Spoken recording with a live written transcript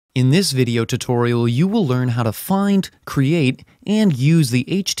In this video tutorial, you will learn how to find, create, and use the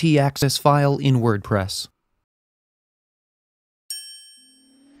htaccess file in WordPress.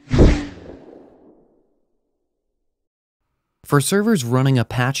 For servers running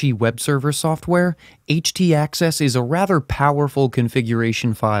Apache Web Server software, htaccess is a rather powerful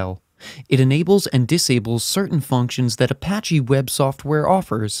configuration file. It enables and disables certain functions that Apache Web software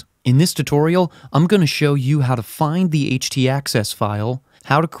offers. In this tutorial, I'm going to show you how to find the htaccess file,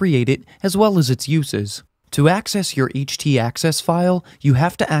 how to create it, as well as its uses. To access your htaccess file, you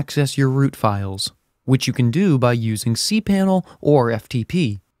have to access your root files, which you can do by using cpanel or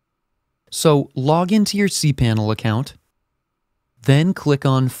FTP. So log into your cpanel account, then click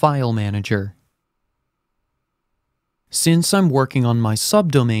on File Manager. Since I'm working on my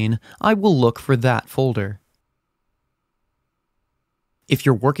subdomain, I will look for that folder. If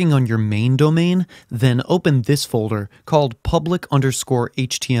you're working on your main domain, then open this folder called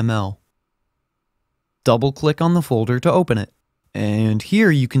public_HTML. Double-click on the folder to open it. And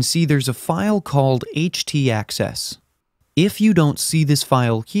here you can see there's a file called htaccess. If you don't see this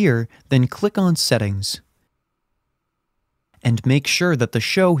file here, then click on Settings. And make sure that the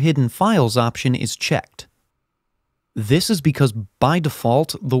Show Hidden Files option is checked. This is because by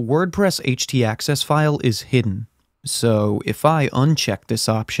default, the WordPress htaccess file is hidden. So if I uncheck this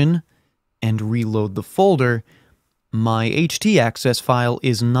option and reload the folder, my htaccess file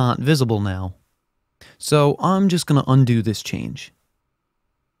is not visible now. So I'm just going to undo this change.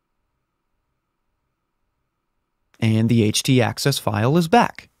 And the htaccess file is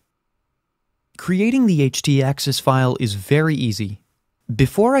back. Creating the htaccess file is very easy.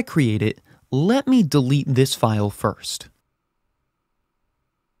 Before I create it, let me delete this file first.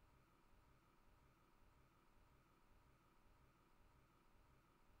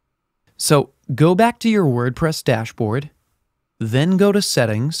 So go back to your WordPress dashboard, then go to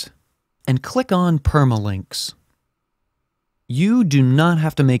Settings, and click on Permalinks. You do not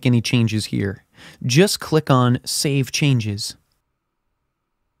have to make any changes here. Just click on Save Changes.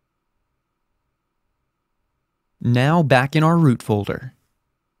 Now back in our root folder.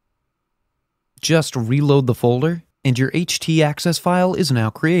 Just reload the folder, and your htaccess file is now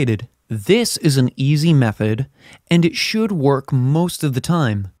created. This is an easy method, and it should work most of the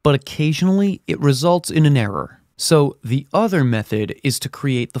time, but occasionally it results in an error. So the other method is to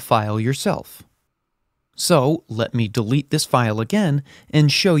create the file yourself. So let me delete this file again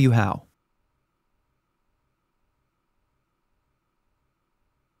and show you how.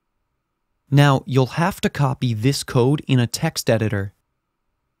 Now you'll have to copy this code in a text editor.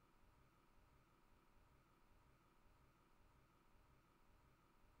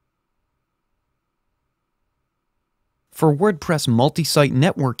 For WordPress multi-site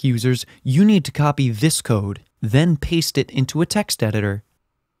network users, you need to copy this code, then paste it into a text editor.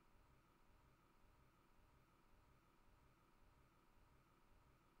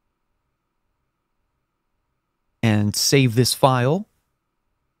 And save this file.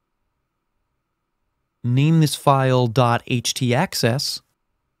 Name this file .htaccess.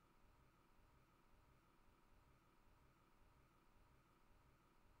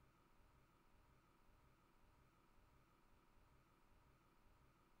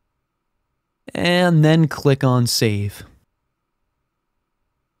 And then click on Save.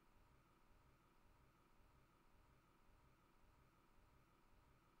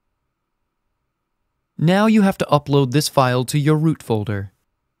 Now you have to upload this file to your root folder.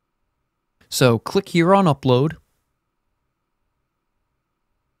 So click here on Upload,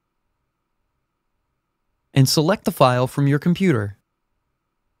 and select the file from your computer.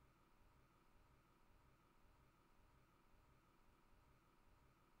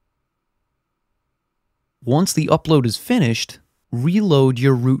 Once the upload is finished, reload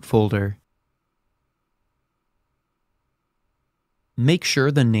your root folder. Make sure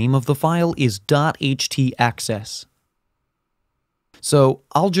the name of the file is .htaccess. So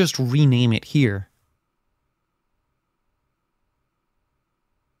I'll just rename it here.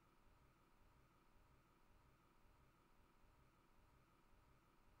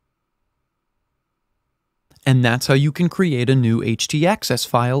 And that's how you can create a new htaccess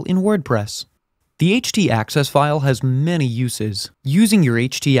file in WordPress. The htaccess file has many uses. Using your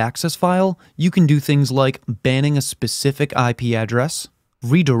htaccess file, you can do things like banning a specific IP address,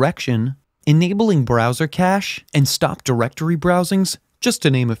 redirection, enabling browser cache, and stop directory browsings, just to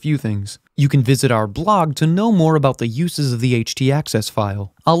name a few things. You can visit our blog to know more about the uses of the htaccess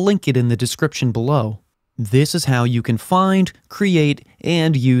file. I'll link it in the description below. This is how you can find, create,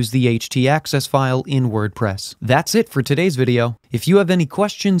 and use the htaccess file in WordPress. That's it for today's video. If you have any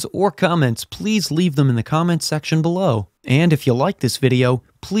questions or comments, please leave them in the comments section below. And if you like this video,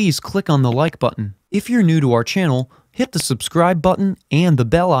 please click on the like button. If you're new to our channel, hit the subscribe button and the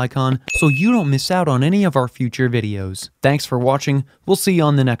bell icon so you don't miss out on any of our future videos. Thanks for watching. We'll see you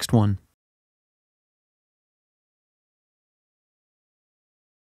on the next one.